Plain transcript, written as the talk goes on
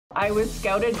I was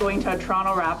scouted going to a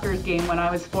Toronto Raptors game when I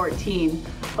was 14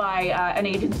 by an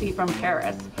agency from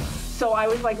Paris. So I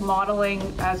was like modeling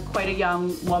as quite a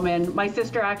young woman. My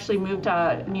sister actually moved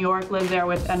to New York, lived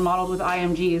there and modeled with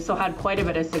IMG, so had quite a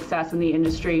bit of success in the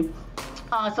industry.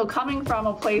 So coming from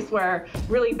a place where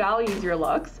really values your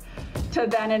looks to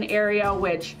then an area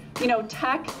which,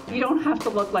 tech, you don't have to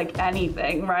look like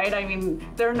anything, right? I mean,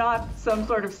 they're not some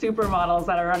sort of supermodels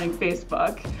that are running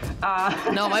Facebook.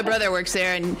 No, my brother works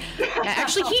there, and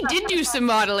actually he did do some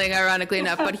modeling, ironically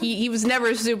enough, but he was never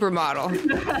a supermodel.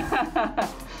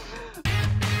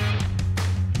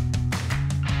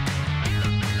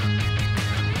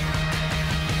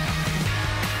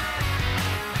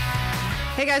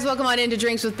 Hey guys, welcome on into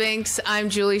Drinks with Binks. I'm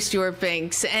Julie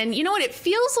Stewart-Binks. And you know what? It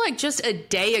feels like just a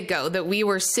day ago that we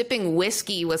were sipping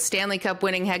whiskey with Stanley Cup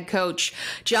winning head coach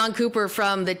John Cooper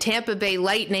from the Tampa Bay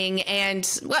Lightning. And,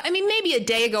 well, I mean, maybe a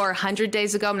day ago or 100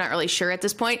 days ago. I'm not really sure at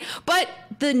this point. But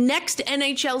the next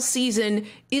NHL season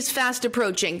is fast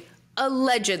approaching.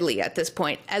 Allegedly at this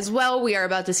point as well. We are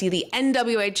about to see the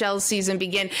NWHL season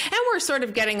begin. And we're sort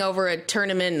of getting over a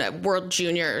tournament, a World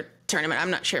Junior tournament.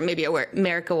 I'm not sure. Maybe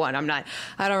America won. I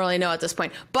don't really know at this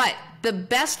point. But the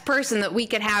best person that we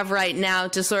could have right now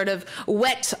to sort of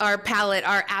whet our palate,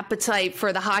 our appetite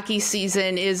for the hockey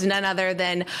season is none other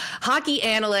than hockey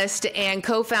analyst and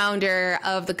co-founder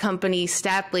of the company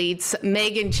Stathletes,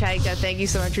 Meghan Chayka. Thank you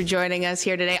so much for joining us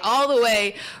here today, all the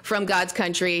way from God's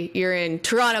country. You're in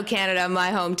Toronto, Canada,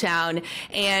 my hometown.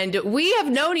 And we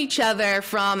have known each other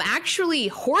from actually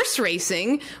horse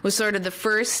racing was sort of the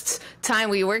first time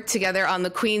we worked together on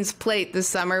the Queen's Plate this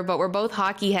summer, but we're both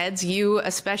hockey heads, you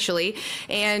especially.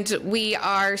 And we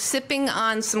are sipping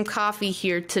on some coffee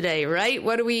here today, right?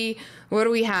 What do we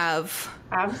have?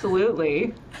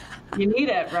 Absolutely. You need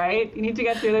it, right? You need to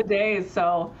get through the days.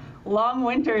 So long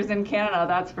winters in Canada,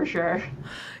 that's for sure.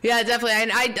 Yeah, definitely.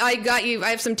 And I got you. I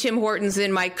have some Tim Hortons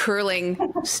in my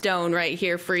curling stone right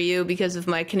here for you because of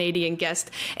my Canadian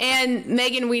guest. And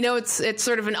Meghan, we know it's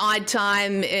sort of an odd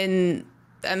time in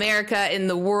America, in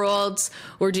the world.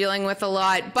 We're dealing with a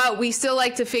lot, but we still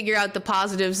like to figure out the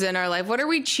positives in our life. What are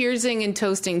we cheersing and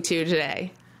toasting to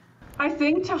today? I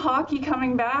think to hockey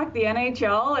coming back, the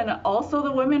NHL, and also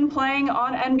the women playing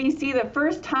on NBC, the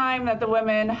first time that the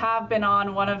women have been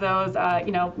on one of those,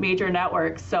 major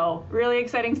networks. So really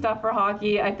exciting stuff for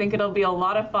hockey. I think it'll be a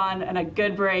lot of fun and a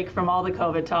good break from all the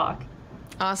COVID talk.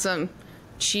 Awesome.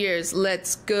 Cheers.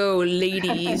 Let's go,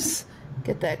 ladies.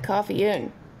 Get that coffee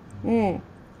in.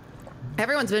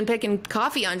 Everyone's been picking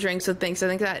coffee on Drinks with Binks. I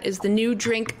think that is the new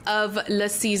drink of the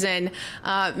season.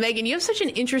 Meghan, you have such an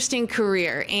interesting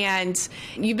career, and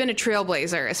you've been a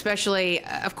trailblazer, especially,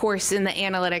 of course, in the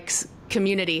analytics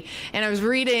community. And I was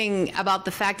reading about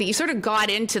the fact that you sort of got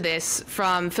into this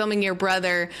from filming your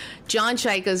brother John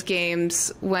Chayka's games,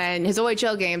 his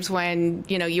OHL games when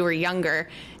you were younger,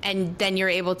 and then you're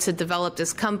able to develop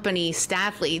this company,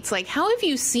 Stathletes. Like, how have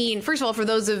you seen, first of all, for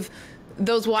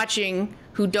those watching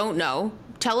who don't know,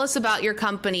 tell us about your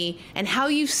company and how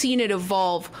you've seen it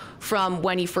evolve from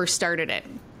when you first started it.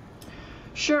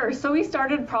 Sure. So we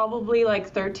started probably like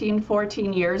 13,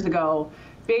 14 years ago.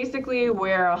 Basically,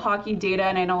 we're a hockey data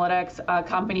and analytics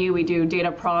company. We do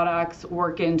data products,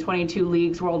 work in 22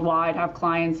 leagues worldwide, have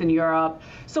clients in Europe.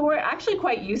 So we're actually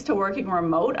quite used to working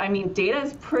remote. I mean, data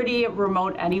is pretty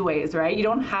remote anyways, right? You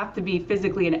don't have to be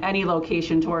physically in any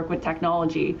location to work with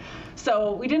technology.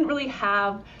 So we didn't really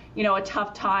have, a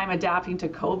tough time adapting to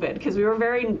COVID because we were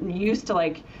very used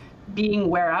to being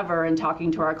wherever and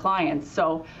talking to our clients.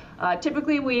 So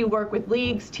typically we work with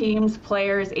leagues, teams,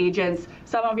 players, agents.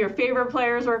 Some of your favorite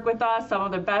players work with us, some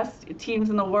of the best teams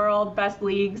in the world, best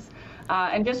leagues,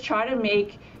 and just try to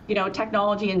make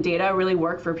technology and data really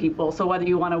work for people. So whether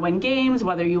you want to win games,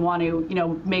 whether you want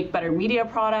to make better media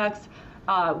products,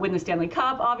 win the Stanley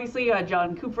Cup. Obviously, you had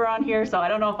John Cooper on here, so I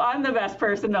don't know if I'm the best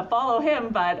person to follow him,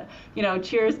 but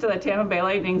cheers to the Tampa Bay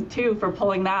Lightning too for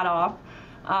pulling that off.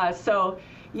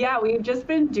 Yeah, we've just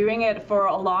been doing it for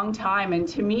a long time. And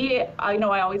to me, I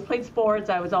always played sports.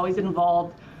 I was always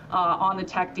involved on the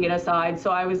tech data side.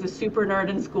 So I was a super nerd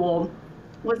in school,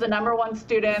 was the #1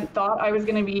 student, thought I was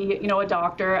going to be, a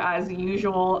doctor as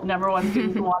usual. #1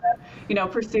 students want to,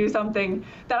 pursue something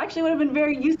that actually would have been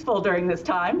very useful during this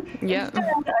time. Yeah. Instead,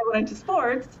 I went into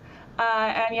sports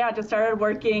and just started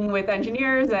working with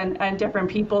engineers and different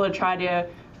people to try to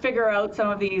figure out some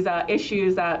of these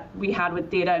issues that we had with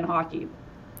data in hockey.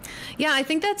 Yeah, I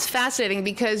think that's fascinating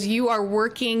because you are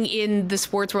working in the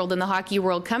sports world, in the hockey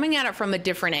world, coming at it from a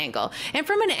different angle. And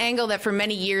from an angle that for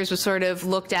many years was sort of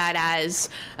looked at as,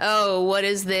 oh, what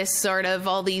is this sort of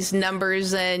all these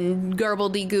numbers and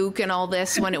gobbledygook and all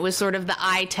this, when it was sort of the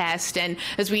eye test. And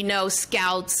as we know,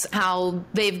 scouts, how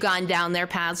they've gone down their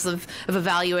paths of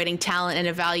evaluating talent and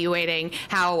evaluating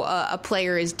how a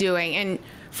player is doing. And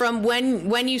from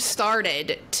when you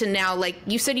started to now, like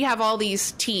you said, you have all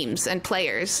these teams and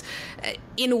players.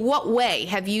 In what way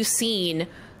have you seen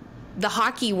the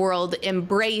hockey world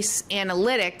embrace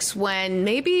analytics when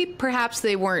maybe perhaps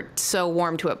they weren't so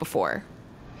warm to it before?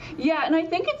 Yeah, and I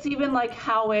think it's even like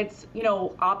how it's,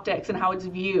 optics and how it's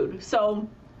viewed. So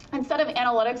instead of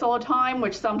analytics all the time,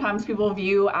 which sometimes people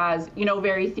view as,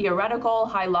 very theoretical,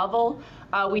 high level,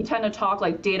 we tend to talk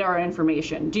like data or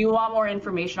information. Do you want more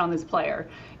information on this player?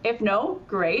 If no,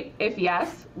 great. If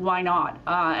yes, why not?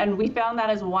 And we found that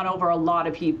has won over a lot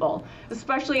of people,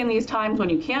 especially in these times when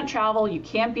you can't travel, you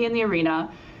can't be in the arena,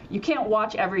 you can't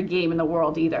watch every game in the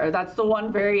world either. That's the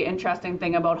one very interesting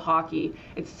thing about hockey.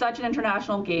 It's such an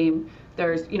international game.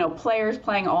 There's, players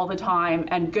playing all the time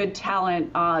and good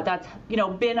talent that's,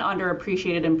 been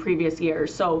underappreciated in previous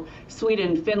years. So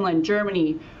Sweden, Finland,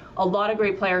 Germany, a lot of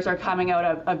great players are coming out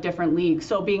of different leagues.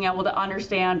 So being able to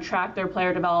understand, track their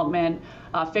player development,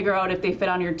 figure out if they fit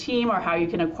on your team or how you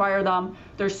can acquire them.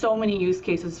 There's so many use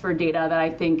cases for data that I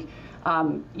think,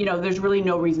 there's really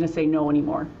no reason to say no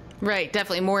anymore. Right,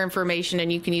 definitely more information,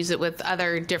 and you can use it with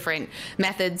other different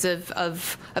methods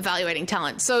of evaluating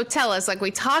talent. So tell us, like we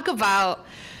talk about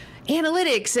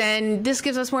analytics and this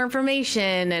gives us more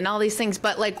information and all these things,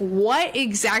 but like what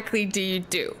exactly do you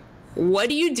do? What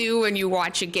do you do when you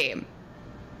watch a game?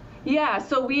 Yeah,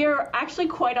 so we are actually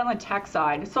quite on the tech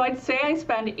side. So I'd say I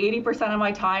spend 80% of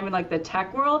my time in like the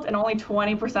tech world and only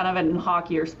 20% of it in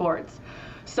hockey or sports.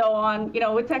 So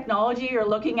with technology, you're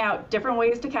looking at different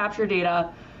ways to capture data,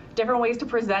 different ways to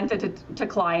present it to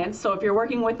clients. So if you're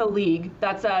working with a league,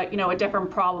 that's a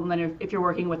different problem than if you're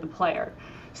working with a player.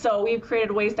 So we've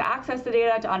created ways to access the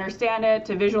data, to understand it,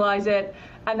 to visualize it,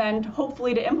 and then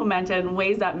hopefully to implement it in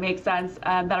ways that make sense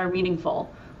and that are meaningful.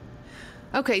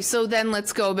 Okay, so then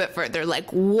let's go a bit further. Like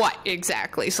what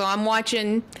exactly? So I'm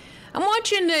watching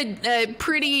a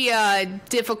pretty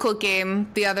difficult game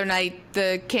the other night,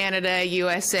 the Canada,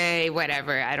 USA,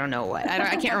 whatever. I don't know what.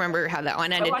 I can't remember how that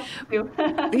one ended.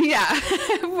 Yeah.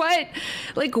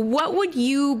 What would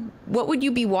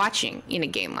you be watching in a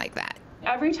game like that?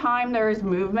 Every time there is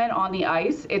movement on the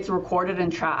ice, it's recorded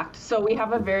and tracked. So we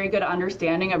have a very good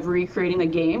understanding of recreating the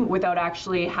game without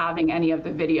actually having any of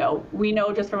the video. We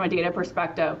know just from a data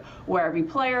perspective where every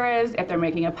player is, if they're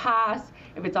making a pass,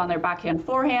 if it's on their backhand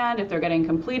forehand, if they're getting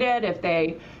completed, if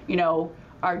they,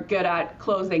 are good at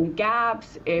closing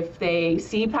gaps, if they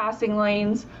see passing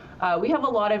lanes. We have a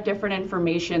lot of different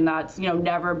information that's,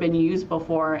 never been used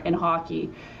before in hockey.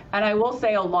 And I will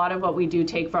say a lot of what we do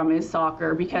take from is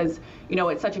soccer because,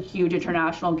 it's such a huge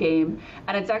international game.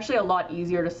 And it's actually a lot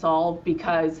easier to solve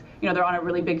because, they're on a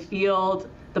really big field,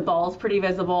 the ball's pretty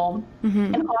visible.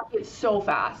 Mm-hmm. And hockey is so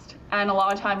fast. And a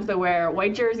lot of times they wear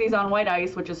white jerseys on white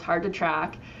ice, which is hard to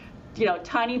track,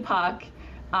 tiny puck,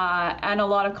 and a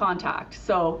lot of contact.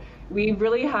 So we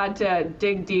really had to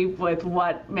dig deep with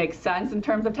what makes sense in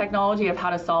terms of technology of how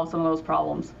to solve some of those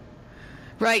problems.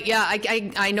 Right, yeah,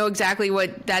 I know exactly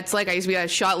what that's like. I used to be a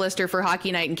shot lister for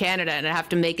Hockey Night in Canada, and I have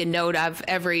to make a note of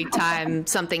every time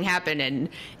something happened, and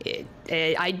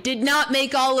I did not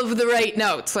make all of the right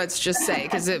notes, let's just say,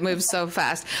 because it moves so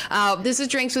fast. This is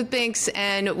Drinks with Binks,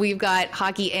 and we've got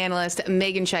hockey analyst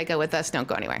Meghan Chayka with us. Don't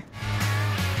go anywhere.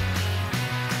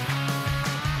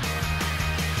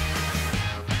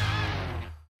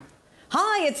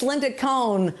 Hi, it's Linda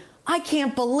Cohn. I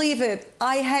can't believe it.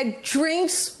 I had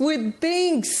Drinks with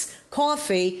Binks.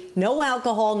 Coffee, no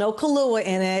alcohol, no Kahlua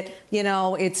in it.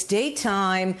 It's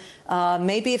daytime.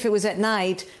 Maybe if it was at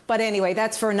night. But anyway,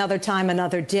 that's for another time,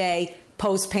 another day,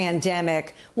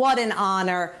 post-pandemic. What an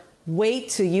honor. Wait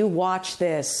till you watch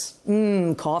this.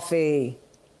 Coffee.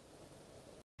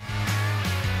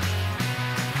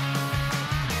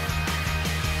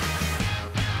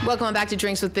 Welcome back to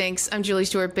Drinks with Binks. I'm Julie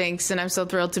Stewart-Binks, and I'm so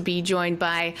thrilled to be joined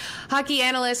by hockey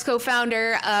analyst,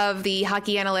 co-founder of the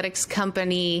hockey analytics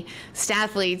company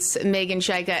Stathletes, Meghan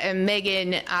Chayka. And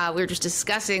Meghan, we were just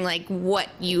discussing what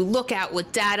you look at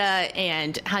with data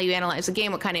and how you analyze the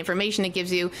game, what kind of information it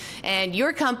gives you. And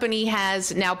your company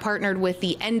has now partnered with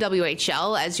the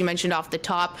NWHL, as you mentioned off the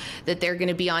top, that they're going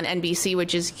to be on NBC,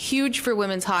 which is huge for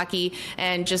women's hockey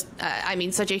and just,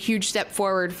 such a huge step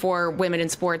forward for women in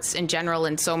sports in general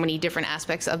and so many different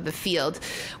aspects of the field.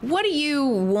 What do you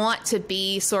want to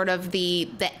be sort of the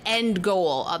end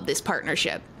goal of this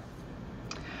partnership?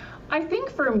 I think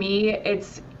for me,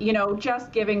 it's,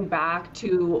 just giving back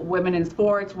to women in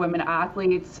sports, women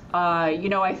athletes.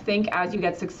 I think as you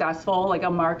get successful, like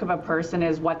a mark of a person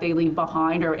is what they leave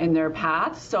behind or in their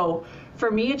path. So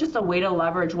for me, it's just a way to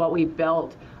leverage what we've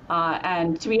built.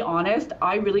 And to be honest,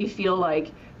 I really feel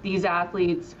like these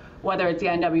athletes, whether it's the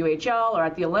NWHL or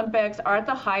at the Olympics, are at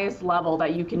the highest level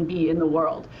that you can be in the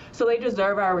world. So they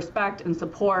deserve our respect and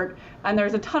support. And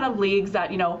there's a ton of leagues that,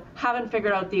 haven't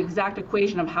figured out the exact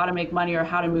equation of how to make money or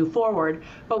how to move forward,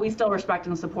 but we still respect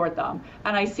and support them.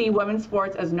 And I see women's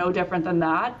sports as no different than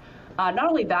that. Not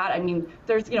only that,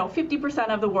 there's, 50%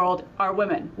 of the world are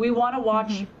women. We want to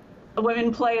watch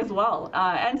women play as well.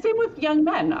 And same with young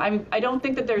men. I don't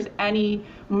think that there's any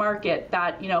market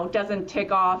that, doesn't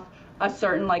tick off a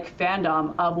certain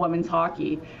fandom of women's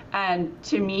hockey. And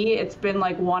to me, it's been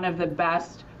one of the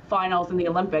best finals in the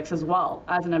Olympics as well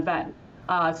as an event.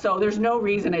 So there's no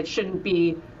reason it shouldn't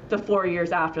be the 4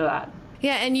 years after that.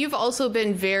 Yeah, and you've also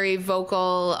been very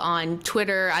vocal on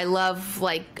Twitter. I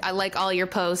like all your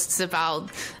posts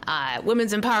about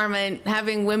women's empowerment,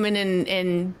 having women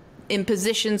in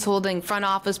positions, holding front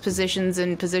office positions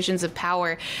and positions of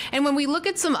power. And when we look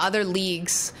at some other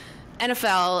leagues,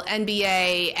 NFL,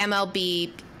 NBA,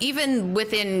 MLB, even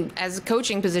within as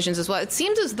coaching positions as well, it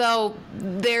seems as though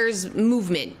there's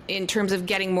movement in terms of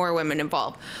getting more women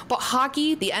involved. But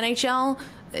hockey, the NHL,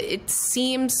 it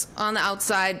seems on the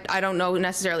outside, I don't know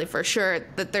necessarily for sure,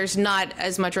 that there's not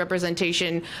as much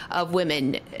representation of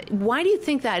women. Why do you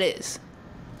think that is?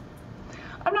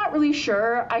 I'm not really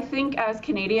sure. I think as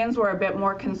Canadians, we're a bit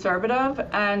more conservative,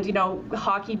 and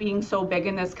hockey being so big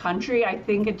in this country, I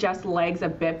think it just lags a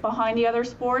bit behind the other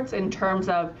sports in terms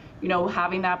of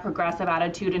having that progressive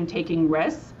attitude and taking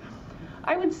risks.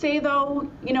 I would say though,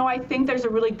 I think there's a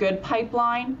really good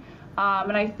pipeline,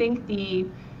 and I think the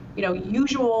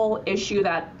usual issue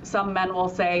that some men will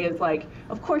say is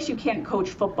of course you can't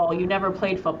coach football, you never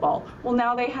played football. Well,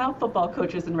 now they have football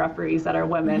coaches and referees that are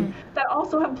women that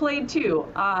also have played too.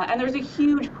 And there's a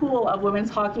huge pool of women's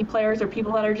hockey players or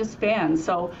people that are just fans.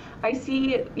 So I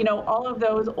see, all of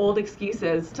those old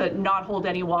excuses to not hold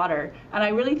any water. And I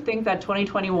really think that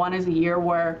 2021 is a year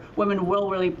where women will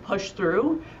really push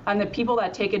through, and the people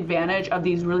that take advantage of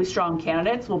these really strong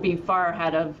candidates will be far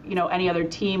ahead of, any other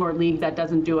team or league that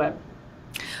doesn't do it.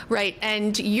 Right.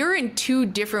 And you're in two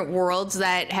different worlds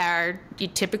that are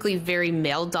typically very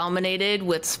male dominated,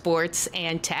 with sports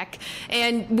and tech.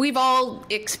 And we've all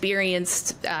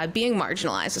experienced being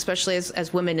marginalized, especially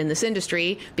as women in this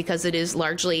industry, because it is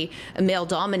largely male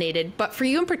dominated. But for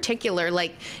you in particular,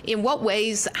 in what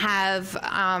ways have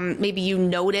maybe you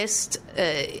noticed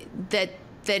that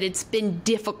it's been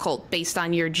difficult based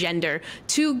on your gender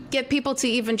to get people to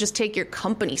even just take your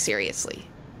company seriously?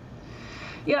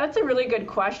 Yeah, that's a really good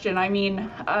question. I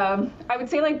would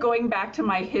say going back to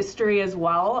my history as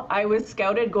well, I was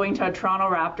scouted going to a Toronto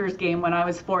Raptors game when I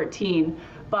was 14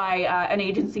 by an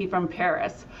agency from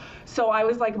Paris. So I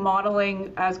was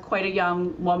modeling as quite a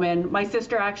young woman. My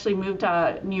sister actually moved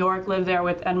to New York, lived there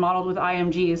and modeled with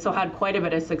IMG, so had quite a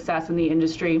bit of success in the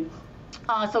industry.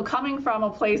 So coming from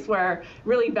a place where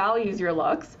really values your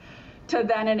looks to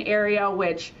then an area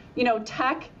which,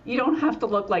 tech, you don't have to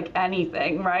look like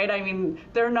anything, right?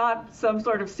 They're not some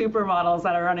sort of supermodels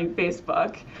that are running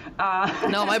Facebook.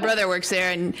 No, my brother works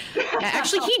there, and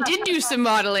actually he did do some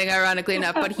modeling, ironically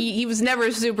enough, but he was never a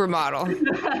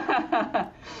supermodel.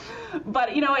 But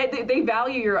they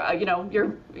value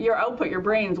your output, your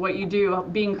brains, what you do,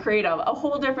 being creative, a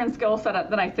whole different skill set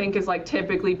than I think is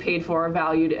typically paid for or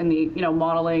valued in the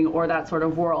modeling or that sort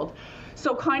of world.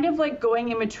 So kind of going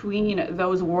in between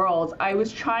those worlds, I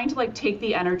was trying to take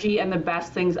the energy and the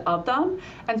best things of them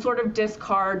and sort of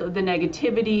discard the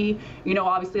negativity,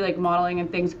 obviously modeling and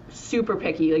things, super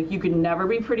picky. You could never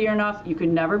be pretty enough, you could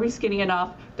never be skinny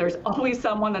enough. There's always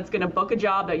someone that's going to book a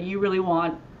job that you really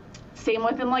want. Same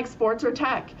within sports or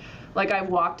tech. I've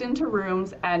walked into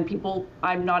rooms and people,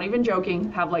 I'm not even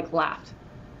joking, have laughed.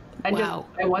 And wow.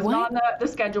 I wasn't on the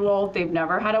schedule. They've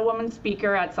never had a woman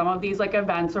speaker at some of these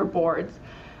events or boards,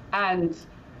 and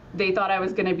they thought I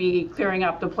was going to be clearing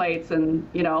up the plates, and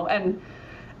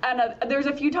there's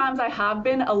a few times I have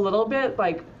been a little bit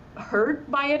hurt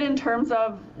by it in terms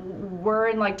of we're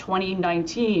in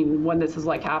 2019 when this is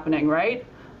happening, right?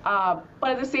 But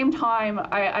at the same time,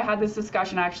 I had this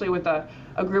discussion actually with a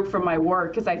group from my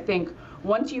work, because I think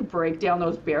once you break down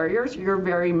those barriers, you're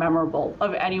very memorable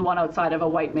of anyone outside of a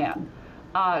white man.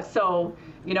 So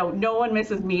no one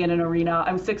misses me in an arena.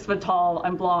 I'm 6 foot tall,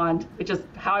 I'm blonde. It's just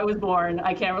how I was born.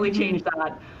 I can't really change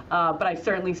that, but I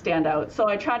certainly stand out. So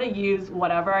I try to use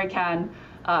whatever I can,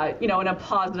 in a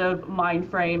positive mind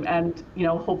frame and,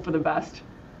 hope for the best.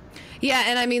 Yeah,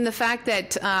 and I mean, the fact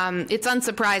that it's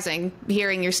unsurprising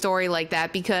hearing your story like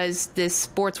that, because this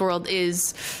sports world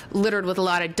is littered with a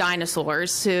lot of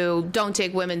dinosaurs who don't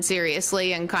take women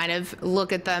seriously and kind of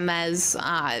look at them as,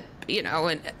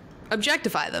 and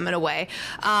objectify them in a way.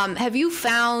 Have you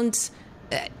found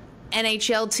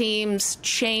NHL teams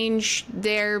change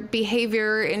their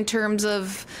behavior in terms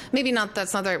of, maybe not,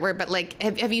 that's not the right word, but like,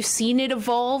 have you seen it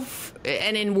evolve,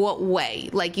 and in what way?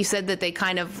 Like you said that they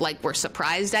kind of like were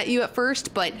surprised at you at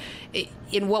first, but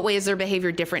in what way is their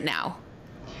behavior different now?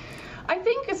 I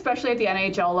think especially at the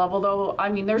NHL level, though, I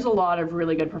mean, there's a lot of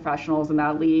really good professionals in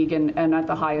that league and at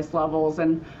the highest levels.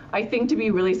 And I think to be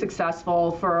really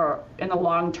successful in the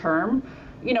long term,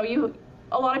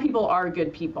 a lot of people are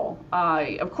good people.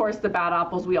 Of course, the bad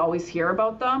apples, we always hear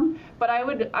about them. But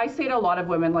I say to a lot of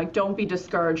women, like, don't be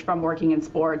discouraged from working in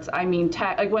sports. I mean,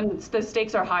 when the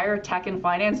stakes are higher, tech and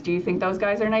finance, do you think those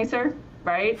guys are nicer?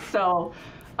 Right? So,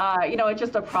 it's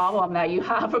just a problem that you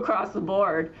have across the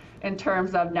board in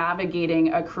terms of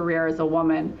navigating a career as a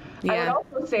woman. Yeah. I would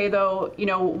also say, though,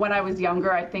 when I was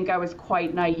younger, I think I was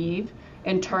quite naive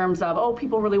in terms of,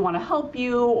 people really want to help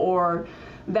you or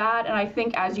that. And I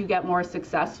think as you get more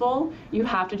successful, you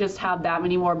have to just have that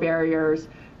many more barriers,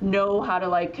 know how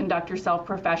to conduct yourself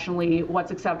professionally, what's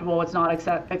acceptable, what's not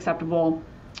acceptable,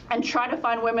 and try to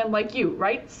find women like you,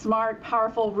 right? Smart,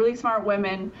 powerful, really smart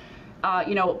women.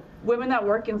 Women that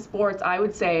work in sports, I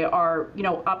would say, are,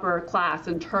 upper class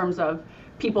in terms of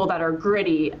people that are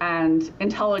gritty and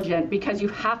intelligent, because you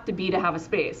have to have a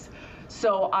space.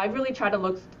 So I really try to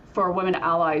look for women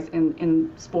allies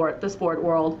in the sport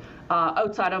world,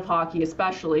 outside of hockey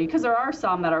especially, because there are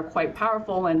some that are quite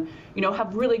powerful and,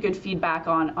 have really good feedback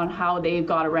on how they've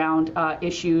got around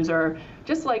issues, or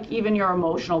just even your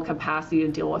emotional capacity to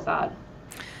deal with that.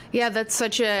 Yeah, that's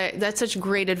such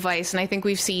great advice, and I think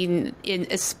we've seen,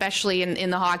 especially in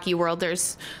the hockey world,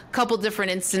 there's a couple different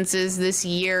instances this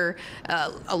year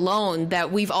alone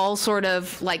that we've all sort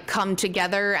of come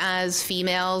together as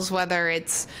females, whether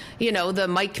it's the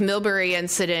Mike Milbury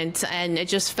incident, and it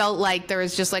just felt like there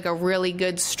was just a really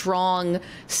good, strong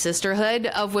sisterhood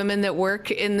of women that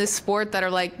work in this sport that are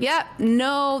like, yeah,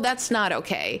 no, that's not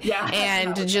okay. Yeah,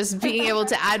 and just being able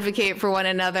to advocate for one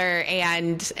another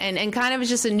and kind of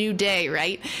just a new day,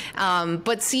 right?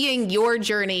 But seeing your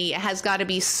journey has got to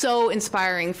be so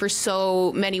inspiring for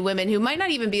so many women who might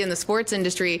not even be in the sports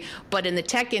industry, but in the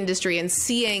tech industry, and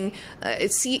seeing,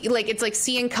 it's like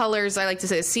seeing colors. I like to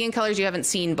say, seeing colors you haven't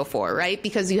seen before, right?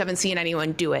 Because you haven't seen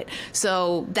anyone do it.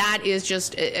 So that is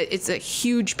just, it's a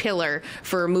huge pillar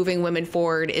for moving women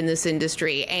forward in this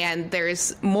industry. And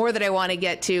there's more that I want to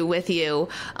get to with you,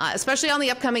 especially on the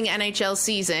upcoming NHL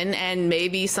season, and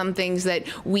maybe some things that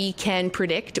we can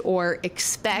predict or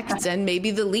expect, and maybe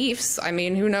the Leafs. I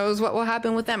mean, who knows what will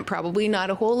happen with them? Probably not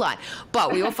a whole lot,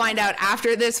 but we will find out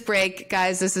after this break.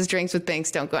 Guys, this is Drinks with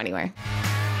Binks. Don't go anywhere.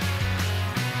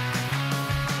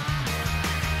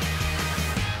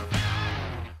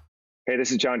 Hey,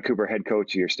 this is John Cooper, head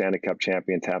coach of your Stanley Cup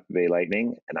champion Tampa Bay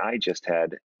Lightning, and I just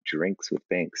had Drinks with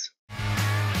Binks.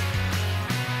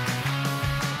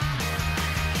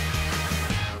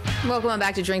 Welcome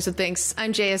back to Drinks with Binks.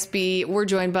 I'm JSB. We're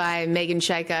joined by Meghan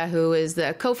Chayka, who is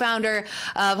the co-founder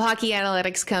of hockey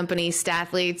analytics company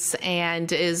Stathletes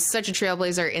and is such a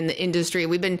trailblazer in the industry.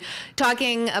 We've been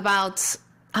talking about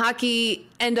hockey,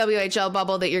 NWHL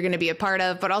bubble that you're going to be a part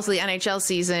of, but also the NHL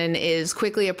season is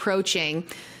quickly approaching.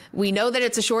 We know that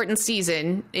it's a shortened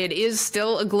season. It is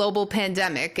still a global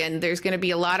pandemic, and there's going to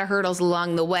be a lot of hurdles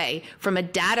along the way. From a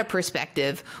data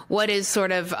perspective, what is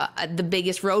sort of the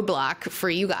biggest roadblock for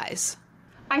you guys?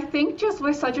 I think just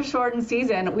with such a shortened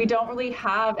season, we don't really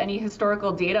have any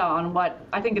historical data on what,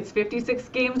 I think it's 56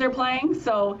 games they're playing.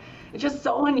 So it's just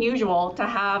so unusual to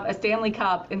have a Stanley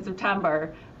Cup in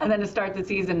September and then to start the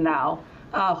season now.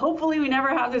 Hopefully we never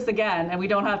have this again and we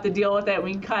don't have to deal with it.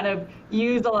 We can kind of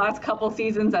use the last couple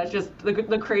seasons as just the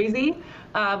crazy,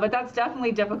 but that's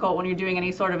definitely difficult when you're doing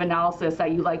any sort of analysis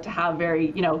that you like to have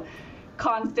very,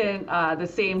 constant, the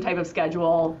same type of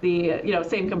schedule, the,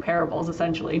 same comparables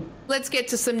essentially. Let's get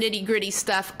to some nitty gritty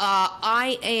stuff.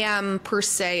 I am per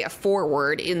se a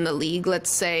forward in the league. Let's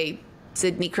say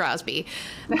Sidney Crosby.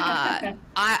 What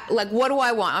do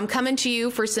I want? I'm coming to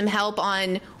you for some help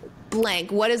on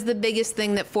blank. What is the biggest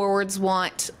thing that forwards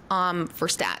want for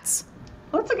stats?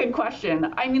 Well, that's a good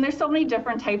question. I mean, there's so many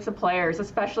different types of players,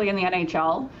 especially in the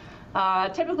NHL.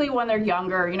 Typically when they're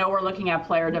younger, we're looking at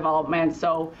player development,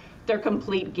 so their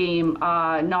complete game,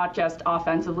 not just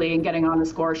offensively and getting on the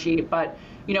score sheet, but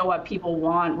what people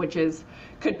want, which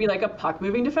could be like a puck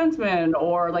moving defenseman,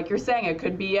 or like you're saying, it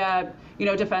could be a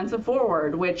defensive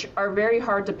forward, which are very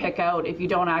hard to pick out if you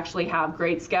don't actually have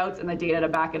great scouts and the data to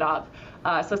back it up.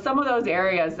 So some of those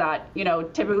areas that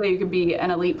typically you could be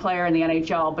an elite player in the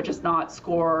NHL but just not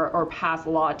score or pass a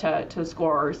lot to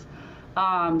scorers.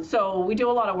 So we do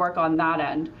a lot of work on that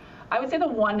end. I would say the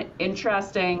one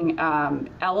interesting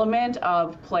element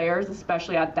of players,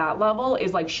 especially at that level,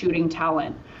 is like shooting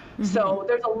talent. So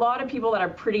there's a lot of people that are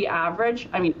pretty average.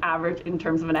 I mean, average in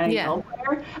terms of an NHL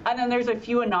player. And then there's a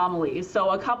few anomalies.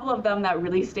 So a couple of them that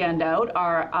really stand out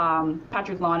are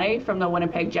Patrick Laine from the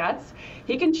Winnipeg Jets.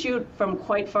 He can shoot from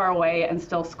quite far away and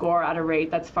still score at a rate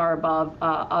that's far above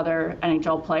other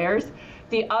NHL players.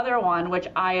 The other one, which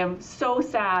I am so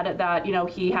sad that,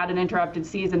 he had an interrupted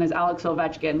season, is Alex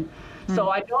Ovechkin. So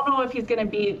I don't know if he's going to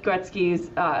beat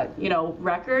Gretzky's,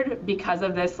 record because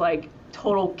of this,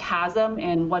 total chasm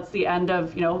in what's the end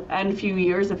few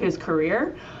years of his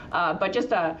career. But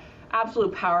just a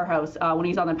absolute powerhouse when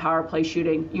he's on the power play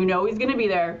shooting. He's going to be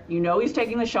there. He's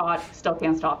taking the shot. Still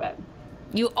can't stop it.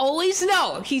 You always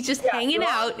know he's just hanging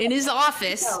out in his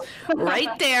office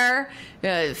right there.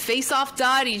 Face-off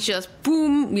dot, he's just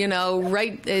boom,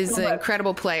 right, is an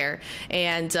incredible player.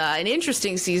 And an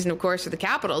interesting season, of course, for the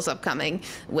Capitals upcoming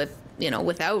with,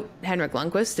 without Henrik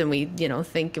Lundqvist, and we,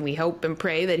 think and we hope and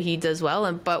pray that he does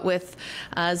well, but with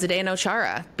Zdeno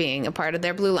Chara being a part of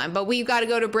their blue line. But we've got to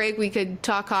go to break. We could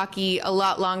talk hockey a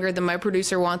lot longer than my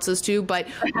producer wants us to, but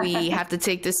we have to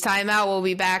take this time out. We'll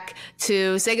be back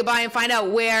to say goodbye and find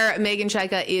out where Meghan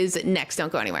Chayka is next.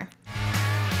 Don't go anywhere.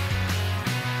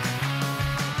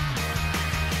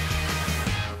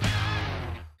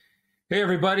 Hey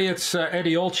everybody, it's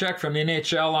Eddie Olczyk from the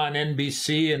NHL on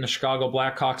NBC and the Chicago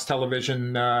Blackhawks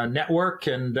television network,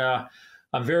 and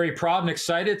I'm very proud and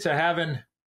excited to having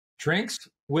Drinks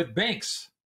with Binks.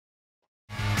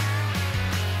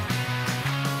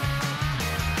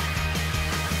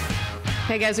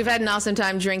 Hey guys, we've had an awesome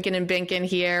time drinking and binking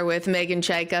here with Meghan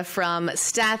Chayka from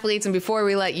Stathletes. And before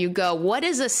we let you go, what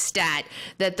is a stat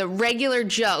that the regular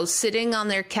Joe sitting on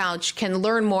their couch can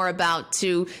learn more about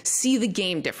to see the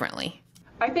game differently?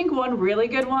 I think one really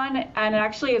good one, and it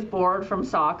actually is borrowed from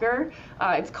soccer,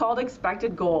 it's called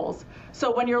expected goals.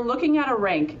 So when you're looking at a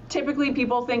rink, typically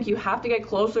people think you have to get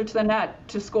closer to the net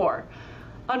to score.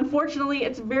 Unfortunately,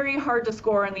 it's very hard to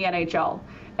score in the NHL.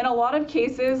 In a lot of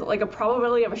cases, a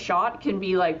probability of a shot can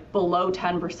be below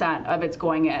 10% of it's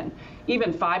going in,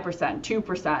 even 5%,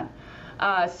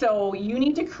 2%. So you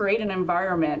need to create an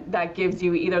environment that gives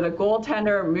you either the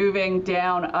goaltender moving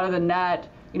down out of the net,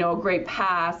 a great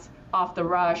pass, off the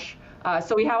rush.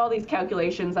 So we have all these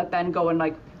calculations that then go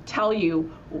and tell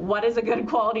you what is a good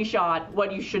quality shot,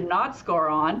 what you should not score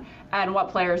on, and what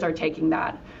players are taking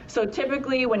that. So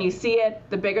typically when you see it,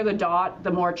 the bigger the dot,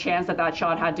 the more chance that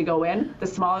shot had to go in. The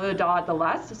smaller the dot, the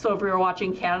less. So if we were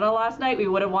watching Canada last night, we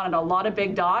would have wanted a lot of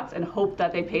big dots and hoped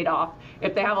that they paid off.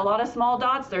 If they have a lot of small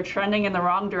dots, they're trending in the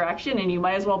wrong direction, and you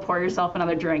might as well pour yourself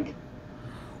another drink.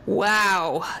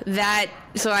 Wow,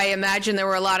 so I imagine there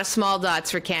were a lot of small dots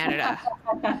for Canada,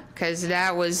 because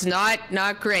that was not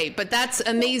great. But that's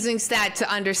amazing stat to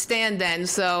understand then.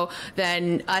 So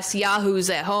then us yahoos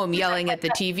at home yelling at the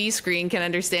TV screen can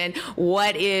understand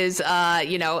what is,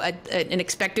 an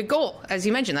expected goal. As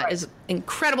you mentioned, that is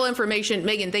incredible information.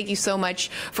 Meghan, thank you so much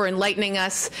for enlightening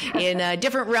us in a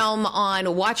different realm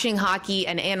on watching hockey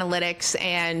and analytics.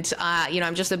 And,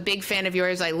 I'm just a big fan of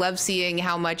yours. I love seeing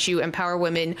how much you empower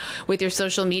women with your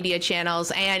social media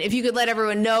channels. And if you could let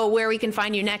everyone know where we can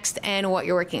find you next and what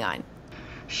you're working on.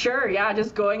 Sure, yeah,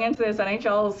 just going into this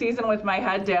NHL season with my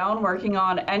head down, working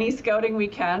on any scouting we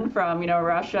can from,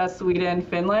 Russia, Sweden,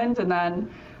 Finland, and then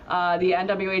the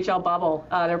NWHL bubble.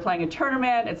 They're playing a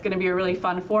tournament. It's going to be a really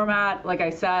fun format. Like I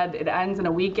said, it ends in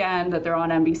a weekend that they're on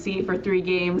NBC for 3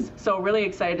 games. So really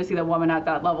excited to see the women at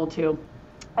that level too.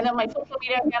 And then my social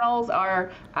media channels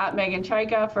are at Meghan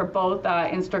Chayka for both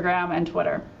Instagram and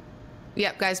Twitter.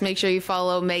 Yep, guys, make sure you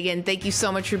follow Meghan. Thank you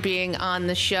so much for being on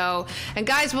the show. And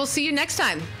guys, we'll see you next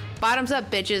time. Bottoms up,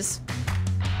 bitches.